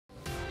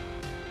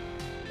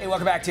Hey,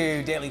 welcome back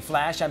to Daily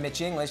Flash. I'm Mitch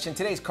English, and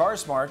today's Car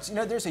Smarts.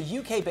 There's a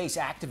UK-based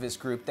activist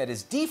group that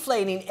is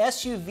deflating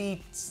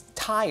SUV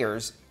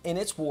tires in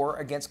its war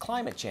against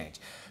climate change.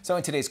 So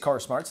in today's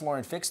Car Smarts,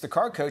 Lauren Fix, the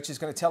car coach, is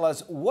going to tell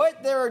us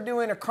what they're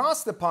doing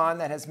across the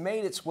pond that has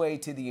made its way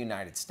to the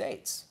United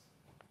States.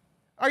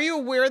 Are you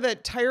aware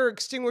that tire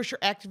extinguisher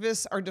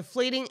activists are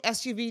deflating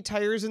SUV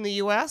tires in the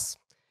U.S.?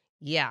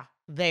 Yeah,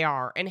 they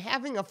are. And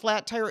having a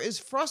flat tire is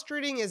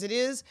frustrating as it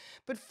is,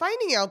 but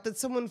finding out that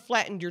someone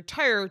flattened your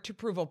tire to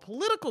prove a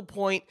political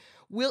point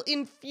will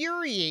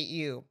infuriate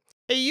you.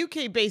 A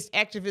UK-based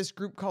activist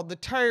group called the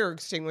Tyre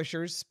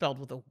Extinguishers, spelled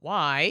with a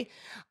Y,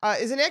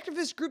 is an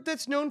activist group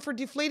that's known for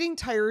deflating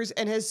tires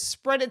and has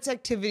spread its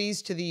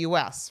activities to the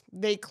U.S.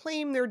 They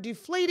claim they're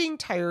deflating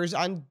tires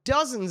on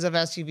dozens of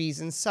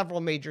SUVs in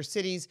several major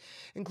cities,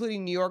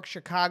 including New York,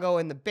 Chicago,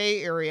 and the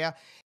Bay Area.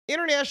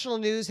 International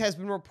news has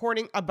been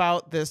reporting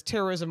about this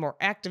terrorism or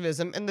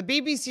activism, and the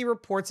BBC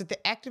reports that the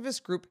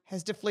activist group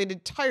has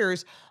deflated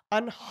tires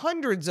on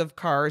hundreds of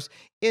cars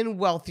in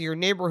wealthier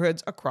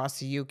neighborhoods across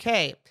the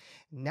UK.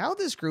 Now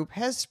this group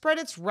has spread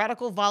its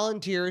radical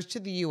volunteers to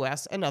the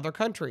US and other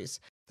countries.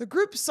 The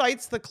group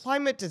cites the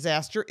climate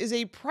disaster is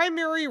a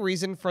primary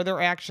reason for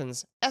their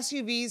actions.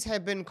 SUVs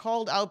have been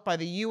called out by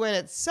the UN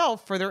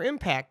itself for their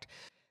impact.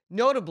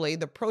 Notably,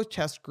 the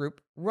protest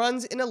group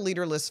runs in a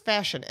leaderless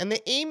fashion, and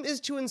the aim is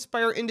to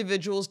inspire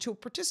individuals to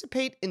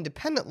participate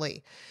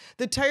independently.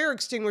 The Tyre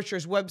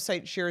Extinguishers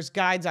website shares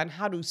guides on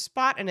how to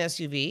spot an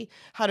SUV,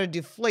 how to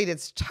deflate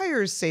its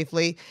tires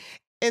safely,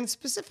 and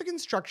specific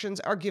instructions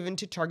are given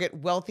to target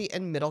wealthy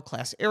and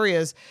middle-class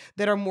areas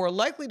that are more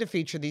likely to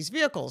feature these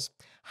vehicles.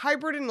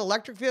 Hybrid and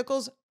electric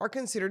vehicles are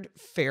considered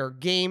fair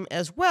game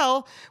as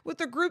well, with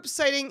the group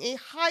citing a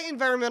high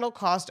environmental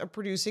cost of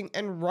producing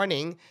and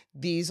running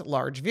these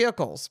large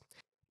vehicles.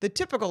 The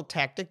typical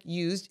tactic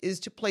used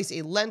is to place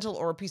a lentil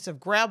or a piece of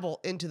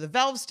gravel into the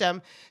valve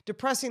stem,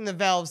 depressing the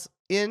valves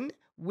in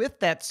with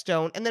that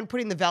stone, and then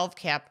putting the valve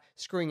cap,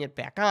 screwing it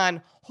back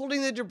on,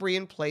 holding the debris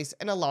in place,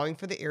 and allowing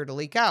for the air to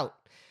leak out.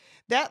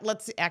 That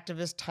lets the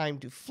activist time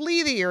to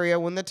flee the area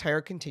when the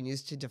tire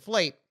continues to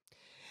deflate.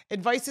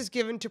 Advice is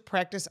given to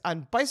practice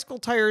on bicycle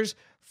tires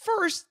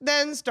first,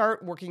 then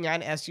start working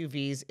on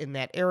SUVs in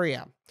that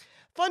area.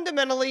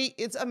 Fundamentally,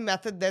 it's a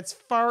method that's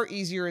far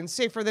easier and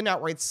safer than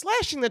outright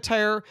slashing the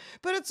tire,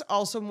 but it's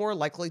also more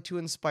likely to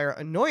inspire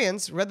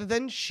annoyance rather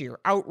than sheer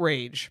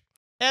outrage.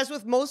 As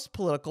with most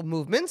political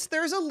movements,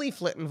 there's a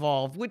leaflet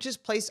involved, which is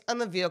placed on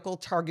the vehicle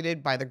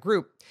targeted by the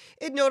group.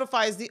 It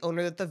notifies the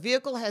owner that the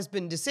vehicle has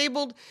been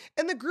disabled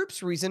and the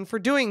group's reason for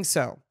doing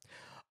so.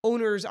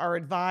 Owners are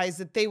advised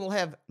that they will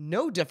have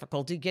no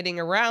difficulty getting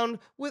around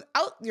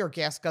without your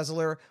gas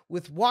guzzler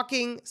with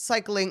walking,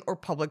 cycling, or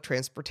public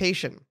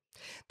transportation.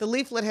 The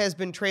leaflet has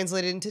been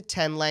translated into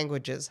 10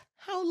 languages.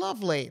 How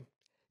lovely!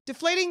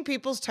 Deflating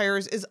people's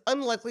tires is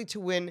unlikely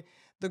to win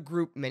the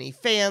group many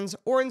fans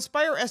or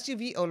inspire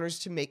SUV owners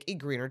to make a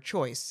greener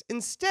choice.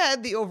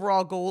 Instead, the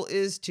overall goal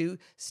is to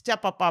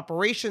step up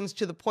operations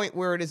to the point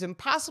where it is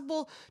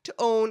impossible to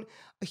own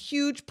a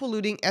huge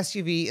polluting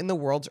SUV in the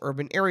world's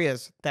urban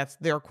areas. That's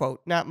their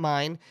quote, not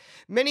mine.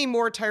 Many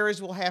more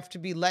tires will have to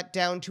be let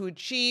down to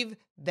achieve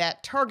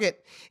that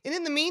target. And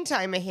in the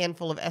meantime, a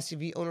handful of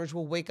SUV owners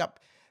will wake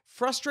up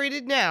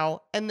frustrated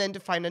now and then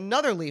to find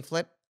another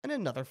leaflet and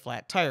another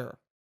flat tire.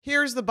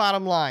 Here's the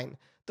bottom line.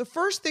 The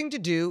first thing to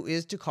do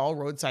is to call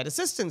roadside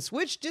assistance,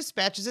 which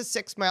dispatches a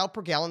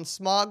 6-mile-per-gallon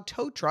smog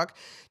tow truck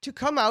to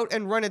come out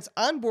and run its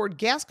onboard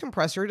gas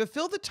compressor to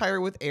fill the tire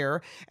with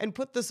air and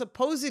put the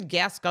supposed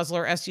gas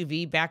guzzler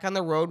SUV back on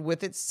the road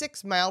with its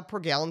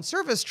 6-mile-per-gallon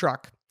service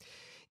truck.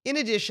 In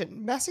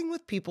addition, messing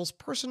with people's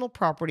personal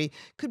property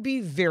could be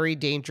very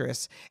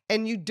dangerous,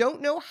 and you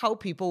don't know how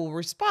people will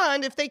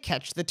respond if they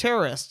catch the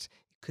terrorist.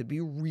 It could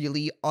be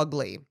really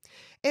ugly.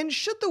 And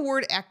should the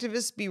word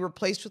activist be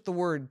replaced with the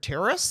word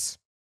terrorists?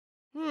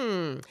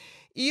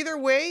 Either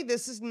way,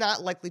 this is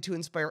not likely to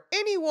inspire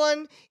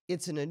anyone.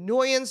 It's an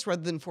annoyance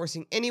rather than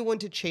forcing anyone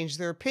to change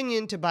their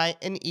opinion to buy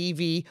an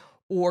EV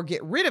or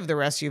get rid of their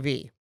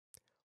SUV.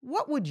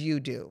 What would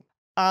you do?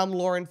 I'm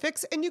Lauren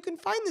Fix, and you can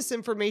find this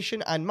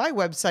information on my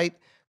website,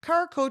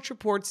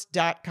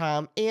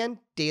 carcoachreports.com and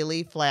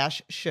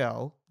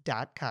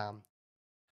DailyFlashShow.com.